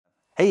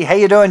Hey, how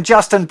you doing?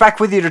 Justin back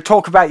with you to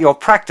talk about your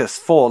practice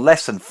for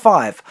lesson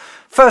 5.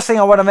 First thing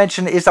I want to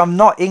mention is I'm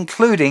not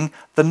including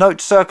the note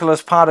circle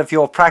as part of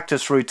your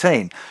practice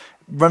routine.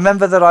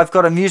 Remember that I've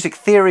got a music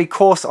theory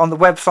course on the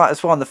website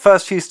as well, and the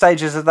first few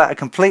stages of that are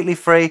completely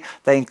free.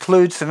 They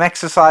include some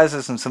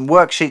exercises and some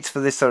worksheets for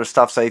this sort of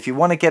stuff, so if you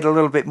want to get a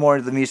little bit more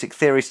into the music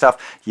theory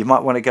stuff, you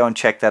might want to go and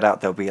check that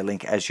out. There'll be a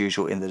link as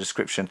usual in the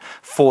description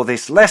for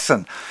this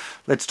lesson.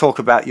 Let's talk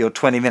about your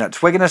 20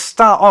 minutes. We're going to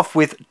start off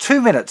with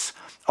 2 minutes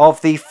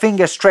of the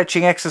finger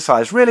stretching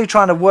exercise, really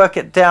trying to work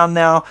it down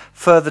now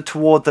further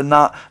toward the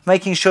nut,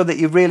 making sure that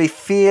you're really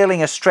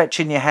feeling a stretch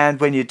in your hand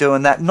when you're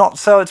doing that, not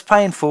so it's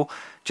painful,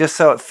 just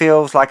so it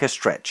feels like a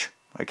stretch.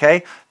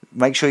 Okay,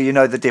 make sure you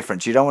know the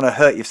difference. You don't want to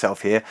hurt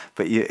yourself here,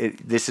 but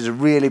this is a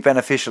really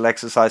beneficial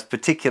exercise,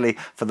 particularly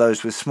for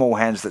those with small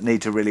hands that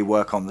need to really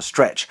work on the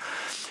stretch.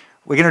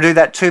 We're going to do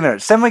that 2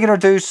 minutes. Then we're going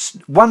to do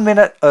 1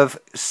 minute of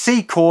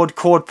C chord,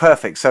 chord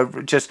perfect. So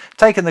just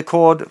taking the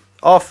chord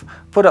off,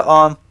 put it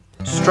on,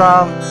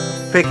 strum,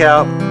 pick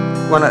out,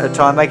 one at a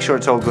time, make sure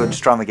it's all good,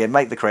 strum again,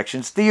 make the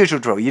corrections, the usual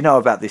drill. You know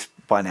about this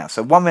by now.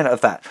 So 1 minute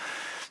of that.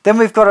 Then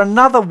we've got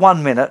another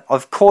 1 minute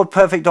of chord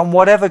perfect on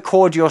whatever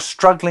chord you're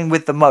struggling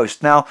with the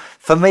most. Now,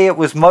 for me, it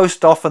was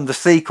most often the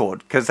C chord,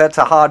 because that's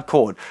a hard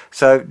chord.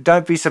 So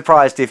don't be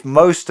surprised if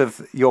most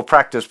of your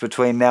practice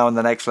between now and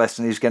the next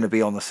lesson is going to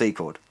be on the C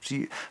chord.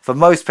 So for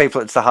most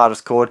people, it's the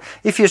hardest chord.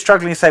 If you're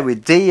struggling, say,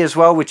 with D as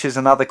well, which is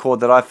another chord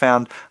that I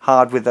found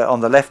hard with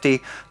on the lefty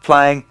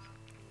playing,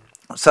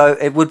 so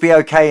it would be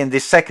okay in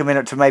this second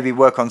minute to maybe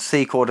work on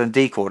C chord and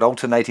D chord,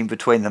 alternating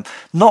between them.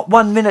 Not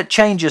 1 minute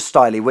changes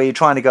styly where you're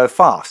trying to go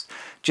fast.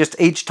 Just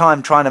each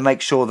time trying to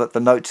make sure that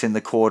the notes in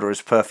the chord are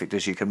as perfect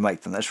as you can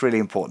make them. That's really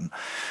important.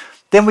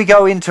 Then we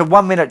go into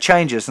 1 minute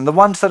changes, and the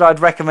ones that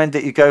I'd recommend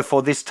that you go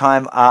for this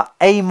time are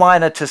A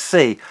minor to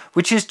C,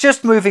 which is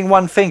just moving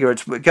one finger.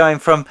 It's going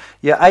from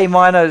your A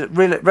minor,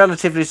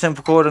 relatively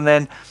simple chord, and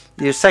then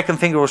your second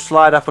finger will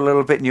slide up a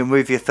little bit and you'll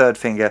move your third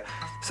finger.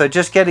 So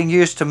just getting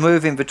used to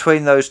moving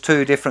between those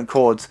two different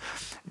chords.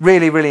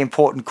 Really, really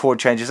important chord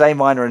changes. A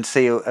minor and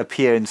C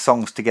appear in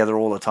songs together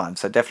all the time,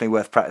 so definitely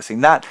worth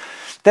practicing that.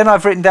 Then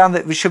I've written down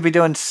that we should be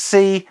doing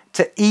C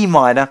to E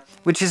minor,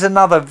 which is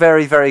another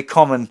very, very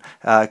common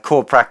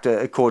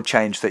chord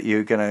change that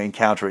you're going to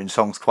encounter in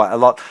songs quite a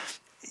lot.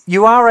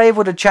 You are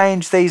able to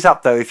change these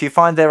up though. If you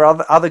find there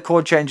are other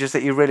chord changes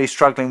that you're really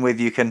struggling with,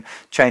 you can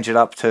change it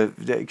up to,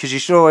 because you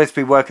should always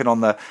be working on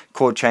the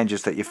chord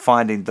changes that you're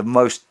finding the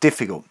most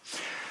difficult.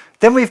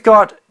 Then we've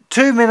got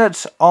 2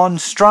 minutes on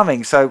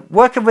strumming. So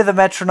working with a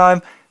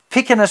metronome,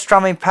 picking a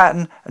strumming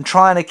pattern and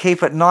trying to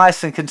keep it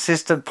nice and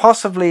consistent,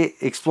 possibly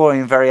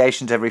exploring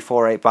variations every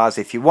 4 or 8 bars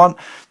if you want,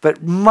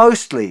 but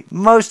most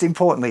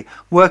importantly,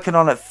 working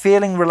on it,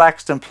 feeling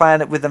relaxed and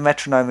playing it with the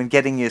metronome and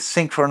getting your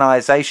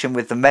synchronization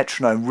with the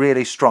metronome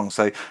really strong.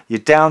 So your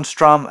down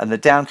strum and the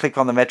down click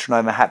on the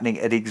metronome are happening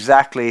at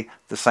exactly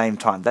the same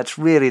time. That's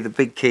really the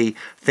big key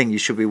thing you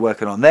should be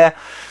working on there.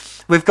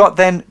 We've got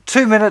then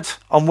 2 minutes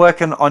on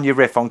working on your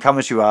riff on Come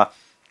As You Are.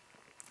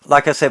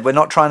 Like I said, we're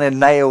not trying to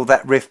nail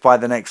that riff by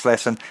the next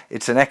lesson.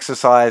 It's an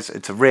exercise,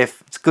 it's a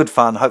riff, it's good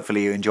fun.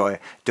 Hopefully you enjoy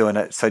doing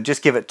it. So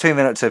just give it 2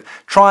 minutes of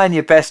trying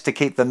your best to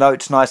keep the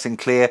notes nice and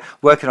clear,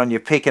 working on your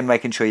picking,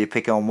 making sure you're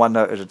picking on one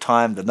note at a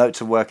time, the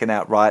notes are working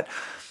out right.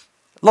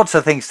 Lots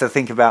of things to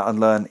think about and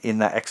learn in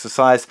that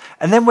exercise.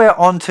 And then we're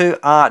on to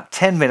our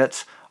 10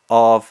 minutes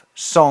of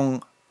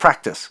song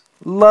practice.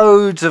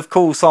 Loads of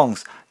cool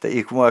songs that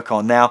you can work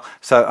on now,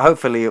 so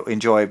hopefully you'll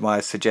enjoy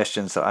my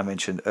suggestions that I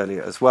mentioned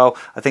earlier as well.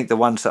 I think the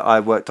ones that I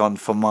worked on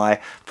for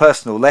my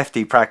personal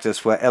lefty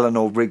practice were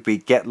Eleanor Rigby,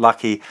 Get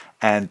Lucky,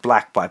 and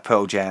Black by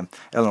Pearl Jam.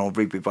 Eleanor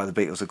Rigby by the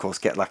Beatles, of course,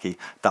 Get Lucky,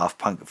 Daft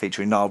Punk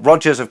featuring Nile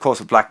Rodgers, of course,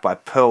 Black by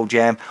Pearl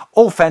Jam.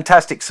 All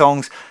fantastic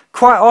songs.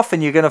 Quite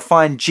often you're going to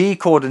find G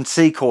chord and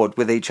C chord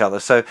with each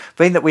other. So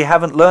being that we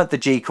haven't learnt the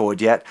G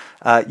chord yet,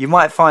 you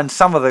might find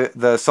some of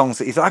the songs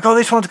that you think, oh,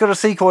 this one's got a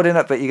C chord in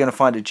it, but you're going to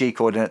find a G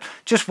chord in it.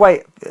 Just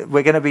wait.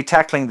 We're going to be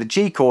tackling the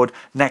G chord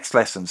next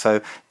lesson.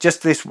 So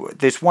just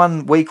this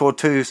 1 week or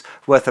two's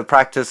worth of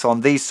practice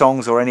on these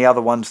songs or any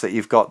other ones that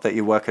you've got that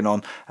you're working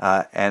on,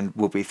 and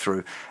we'll be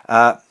through.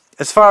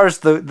 As far as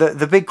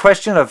the big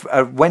question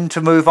of when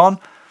to move on,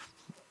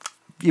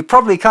 you're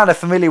probably kind of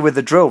familiar with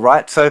the drill,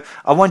 right? So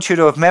I want you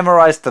to have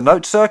memorized the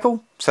note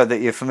circle so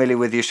that you're familiar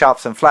with your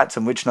sharps and flats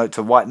and which notes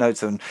are white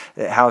notes and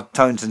how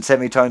tones and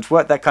semitones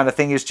work. That kind of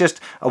thing is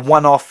just a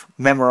one-off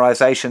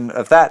memorization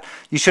of that.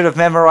 You should have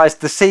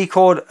memorized the C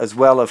chord as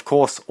well, of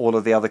course, all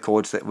of the other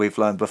chords that we've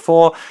learned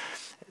before.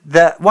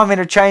 The 1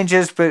 minute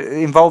changes, but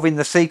involving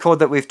the C chord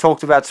that we've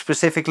talked about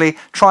specifically,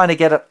 trying to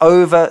get it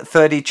over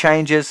 30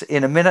 changes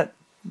in a minute,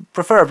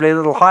 preferably a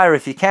little higher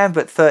if you can,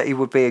 but 30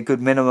 would be a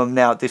good minimum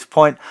now at this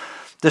point.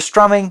 The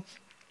strumming,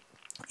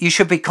 You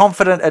should be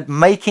confident at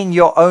making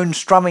your own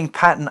strumming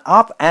pattern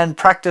up and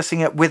practicing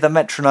it with a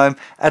metronome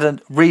at a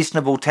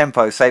reasonable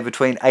tempo, say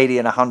between 80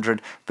 and 100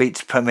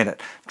 beats per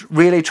minute.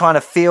 Really trying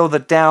to feel the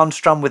down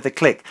strum with the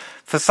click.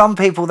 For some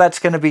people, that's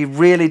going to be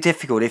really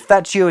difficult. If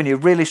that's you and you're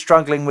really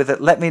struggling with it,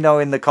 let me know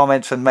in the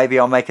comments and maybe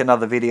I'll make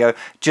another video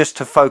just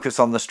to focus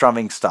on the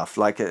strumming stuff,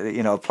 like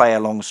a play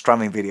along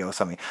strumming video or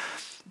something.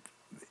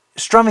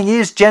 Strumming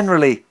is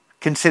generally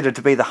considered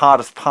to be the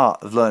hardest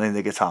part of learning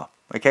the guitar.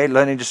 Okay,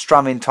 learning to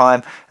strum in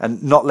time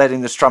and not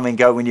letting the strumming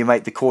go when you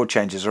make the chord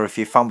changes or if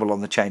you fumble on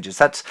the changes.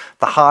 That's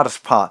the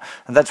hardest part,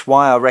 and that's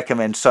why I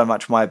recommend so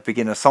much my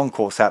beginner song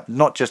course app.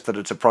 Not just that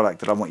it's a product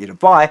that I want you to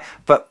buy,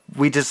 but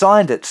we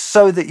designed it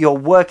so that you're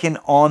working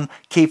on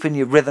keeping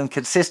your rhythm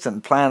consistent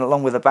and playing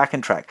along with a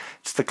backing track.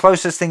 It's the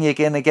closest thing you're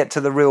going to get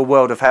to the real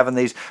world of having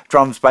these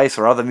drums, bass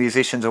or other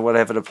musicians or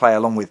whatever to play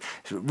along with.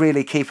 It's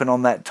really keeping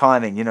on that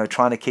timing,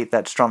 trying to keep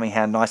that strumming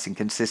hand nice and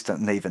consistent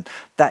and even.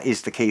 That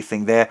is the key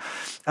thing there.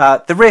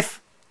 The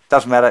riff,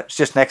 doesn't matter, it's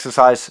just an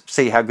exercise.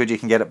 See how good you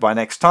can get it by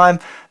next time.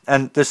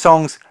 And the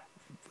songs,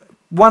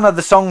 one of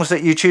the songs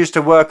that you choose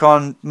to work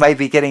on,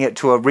 maybe getting it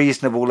to a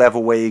reasonable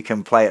level where you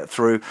can play it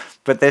through,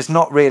 but there's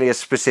not really a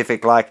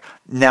specific like,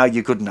 now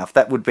you're good enough.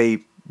 That would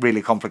be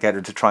really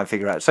complicated to try and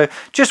figure out. So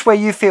just where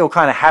you feel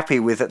kind of happy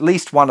with at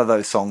least one of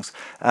those songs.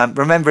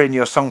 Remember, in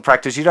your song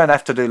practice, you don't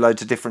have to do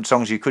loads of different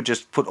songs. You could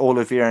just put all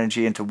of your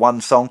energy into one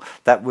song.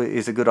 That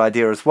is a good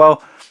idea as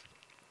well.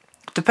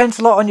 Depends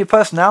a lot on your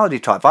personality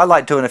type. I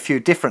like doing a few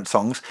different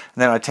songs,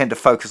 and then I tend to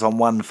focus on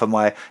one for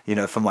my,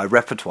 for my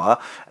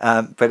repertoire.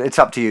 But it's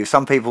up to you.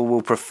 Some people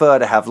will prefer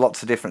to have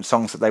lots of different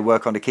songs that they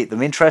work on to keep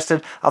them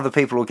interested. Other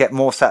people will get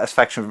more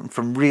satisfaction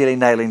from really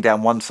nailing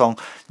down one song.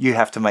 You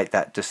have to make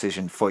that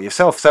decision for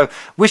yourself. So,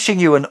 wishing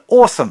you an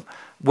awesome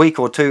week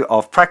or two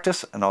of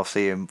practice, and I'll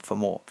see you for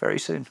more very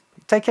soon.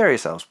 Take care of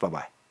yourselves.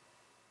 Bye-bye.